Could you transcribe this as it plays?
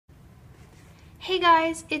Hey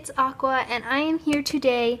guys, it's Aqua and I am here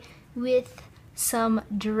today with some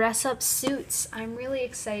dress-up suits. I'm really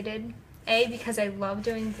excited. A, because I love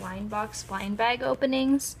doing blind bag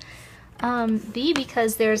openings. B,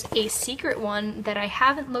 because there's a secret one that I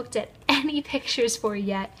haven't looked at any pictures for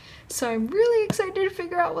yet. So I'm really excited to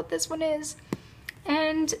figure out what this one is.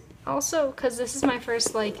 And also because this is my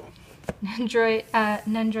first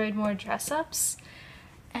Nendoroid More dress-ups.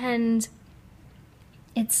 And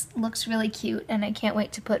it looks really cute, and I can't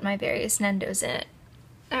wait to put my various Nendos in it.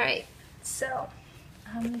 Alright, so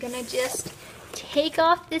I'm gonna just take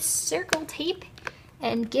off this circle tape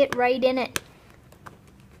and get right in it.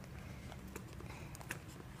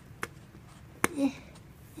 There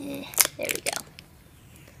we go.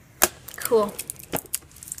 Cool.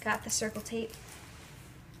 Got the circle tape.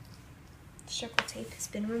 Circle tape has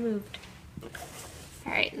been removed.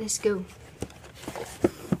 Alright, let's go.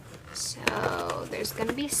 So there's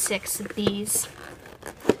gonna be 6 of these.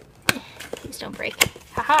 Please don't break.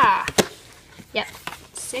 Haha! Yep,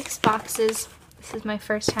 6 boxes. This is my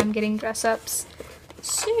first time getting dress-ups.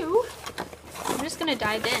 So I'm just gonna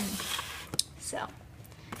dive in. So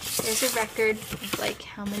there's a record of like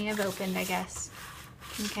how many I've opened, I guess.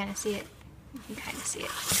 Can you kind of see it? You can kind of see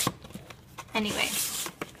it. Anyway,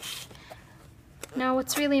 now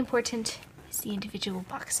what's really important is the individual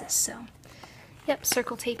boxes. So yep,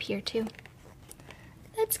 circle tape here too.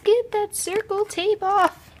 Let's get that circle tape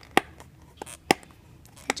off.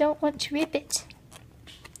 I don't want to rip it.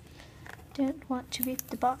 Don't want to rip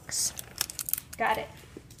the box. Got it.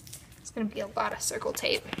 It's gonna be a lot of circle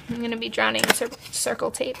tape. I'm gonna be drowning in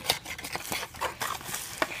circle tape.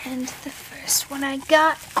 And the first one I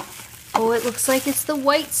got, oh, it looks like it's the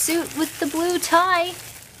white suit with the blue tie.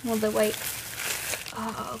 Well, the white,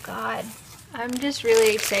 oh God. I'm just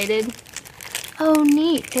really excited. Oh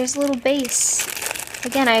neat, there's a little base.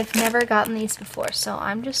 Again, I've never gotten these before, so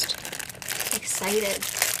I'm just excited.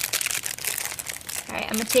 Alright,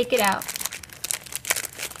 I'm gonna take it out.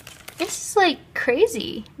 This is like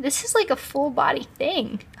crazy. This is like a full body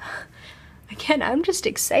thing. Again, I'm just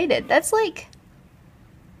excited. That's like,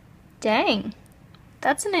 dang.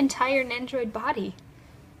 That's an entire Nendoroid body.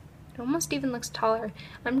 It almost even looks taller.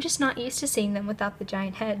 I'm just not used to seeing them without the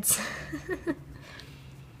giant heads.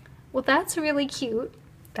 Well, that's really cute.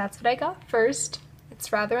 That's what I got first.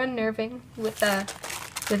 It's rather unnerving without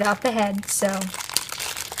the head, so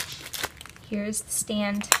here's the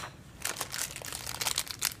stand.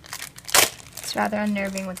 It's rather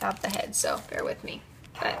unnerving without the head, so bear with me.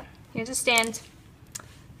 But here's a stand.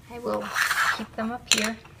 I will keep them up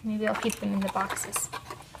here. Maybe I'll keep them in the boxes.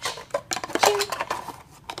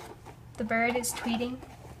 The bird is tweeting,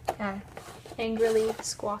 angrily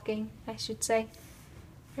squawking, I should say.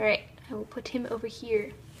 Alright, I will put him over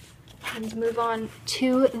here and move on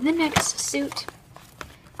to the next suit.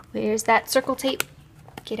 Where's that circle tape?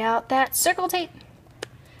 Get out that circle tape.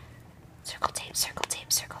 Circle tape, circle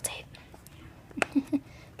tape, circle tape.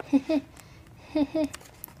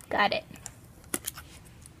 Got it.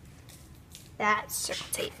 That's circle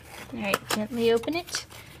tape. Alright, gently open it.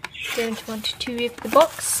 Don't want to rip the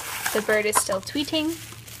box. The bird is still tweeting.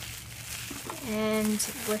 And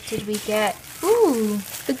what did we get? Ooh,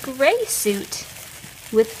 the gray suit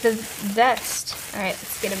with the vest. Alright,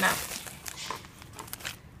 let's get him out.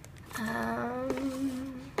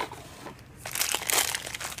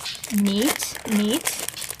 Neat, neat.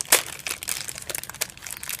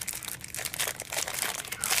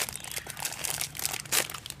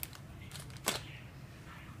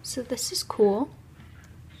 So this is cool.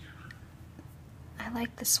 I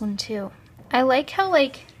like this one too. I like how I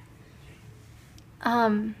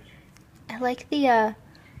like the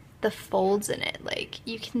folds in it. Like,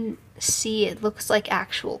 you can see it looks like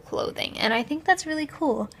actual clothing, and I think that's really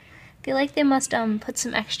cool. I feel like they must put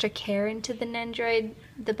some extra care into the Nendoroid,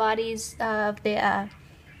 the bodies of the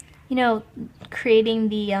you know, creating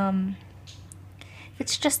the if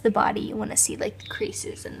it's just the body, you want to see like the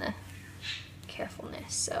creases and the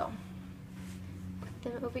carefulness. So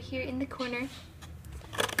put them over here in the corner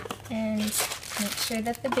and make sure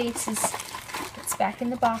that the base gets back in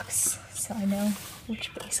the box, so I know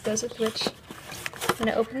which base goes with which. I'm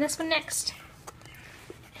gonna open this one next.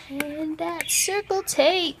 And that's circle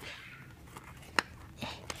tape.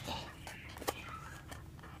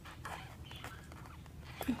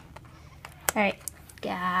 Alright,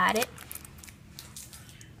 got it.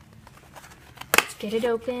 Let's get it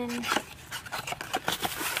open.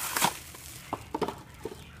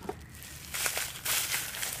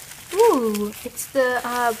 Ooh, it's the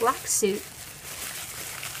black suit.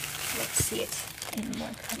 Let's see it in more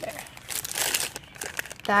color.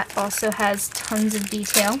 That also has tons of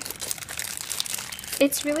detail.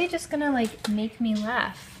 it's really just gonna like make me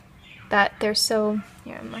laugh that they're so,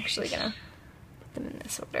 yeah, I'm actually gonna put them in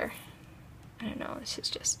this order. I don't know, this is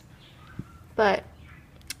just, but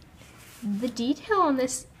the detail on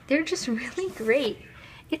this, they're just really great.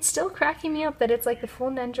 It's still cracking me up that it's like the full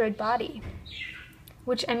Nendoroid body,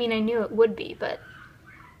 which, I mean, I knew it would be, but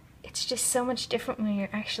it's just so much different when you're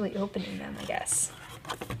actually opening them, I guess.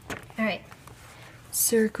 All right,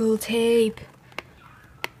 circle tape.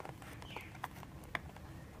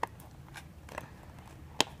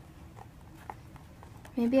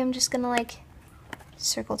 Maybe I'm just gonna like,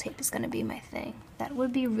 circle tape is gonna be my thing. That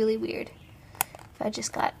would be really weird if I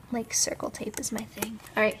just got like circle tape as my thing.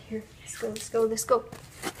 All right, here, let's go, let's go, let's go.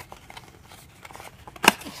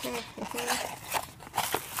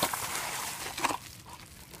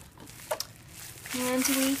 And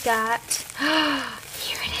we got,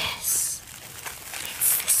 here it is.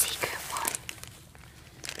 It's the secret one.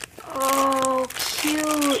 Oh,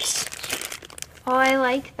 cute. Oh, I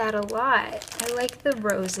like that a lot. I like the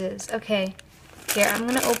roses. Okay, here, I'm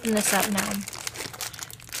gonna open this up now.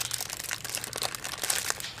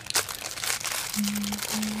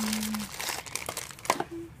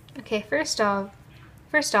 Okay, first off,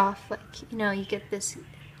 like, you know, you get this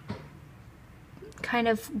kind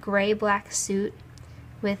of gray-black suit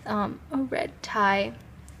with a red tie.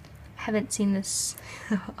 I haven't seen this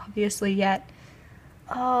obviously yet.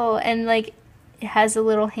 Oh, and like it has a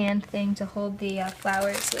little hand thing to hold the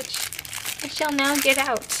flowers, which I shall now get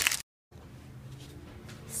out.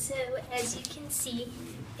 So as you can see,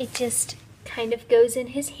 it just kind of goes in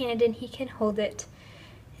his hand and he can hold it.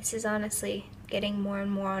 This is honestly getting more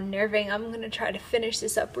and more unnerving. I'm gonna try to finish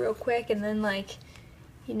this up real quick and then, like,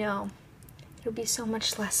 you know, it'll be so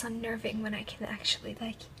much less unnerving when I can actually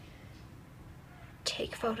like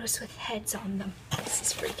take photos with heads on them. This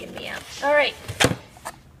is freaking me out. All right,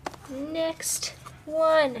 next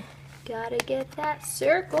one. Gotta get that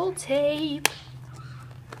circle tape.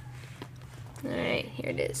 All right,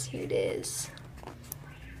 here it is, here it is.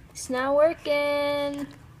 It's not working.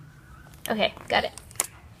 Okay, got it.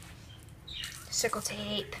 Circle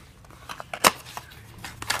tape.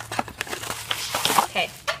 Okay.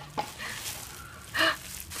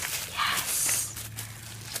 Yes.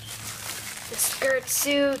 The skirt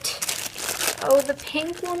suit. Oh, the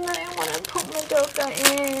pink one that I want to put Madoka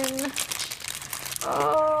in.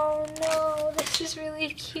 Oh no, this is really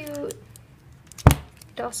cute.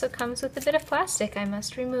 It also comes with a bit of plastic I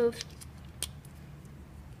must remove.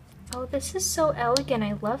 Oh, this is so elegant.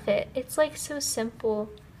 I love it. It's like so simple.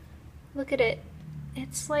 Look at it.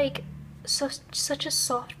 It's like such a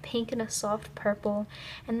soft pink and a soft purple,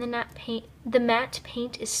 and the matte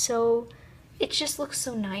paint is so, it just looks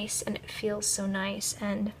so nice and it feels so nice,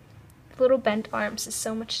 and little bent arms is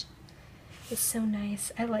so nice.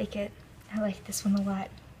 I like it. I like this one a lot.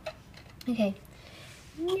 Okay,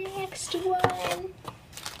 next one.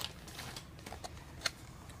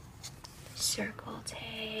 Circle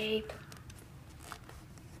tape.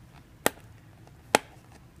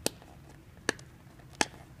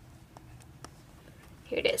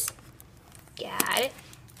 Here it is. Got it.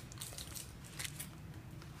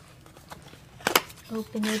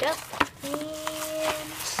 Open it up and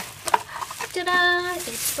ta-da!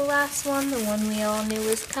 It's the last one, the one we all knew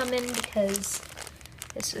was coming because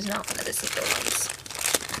this was not one of the secret ones.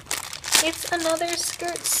 It's another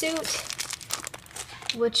skirt suit,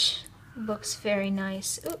 which looks very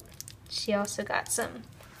nice. Ooh, she also has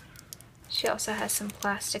some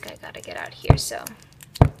plastic I gotta get out here, so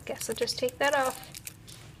guess I'll just take that off.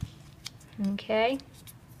 Okay.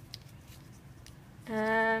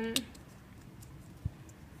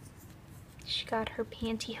 She got her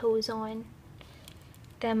pantyhose on.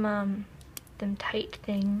 Them tight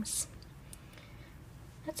things.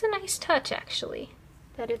 That's a nice touch, actually.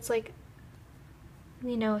 That it's like,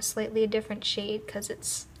 you know, slightly a different shade because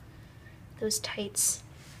it's those tights.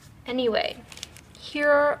 Anyway, here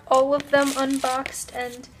are all of them unboxed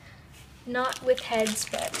and not with heads,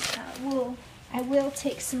 but I will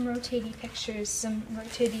take some rotating pictures, some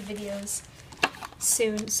rotating videos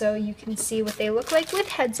soon so you can see what they look like with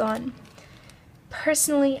heads on.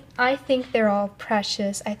 Personally, I think they're all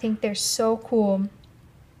precious. I think they're so cool.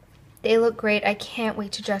 They look great. I can't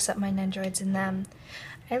wait to dress up my Nendoroids in them.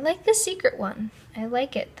 I like the secret one. I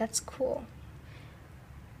like it. That's cool.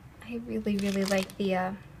 I really, really like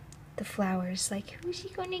the flowers. Like, who's he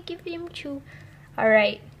gonna give them to?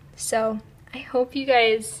 Alright, so I hope you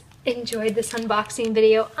guys enjoyed this unboxing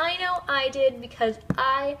video. I know I did because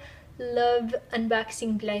I love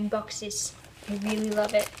unboxing blind boxes. I really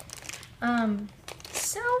love it.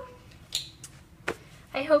 So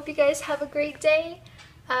I hope you guys have a great day.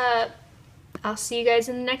 I'll see you guys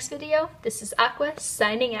in the next video. This is Aqua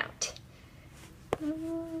signing out.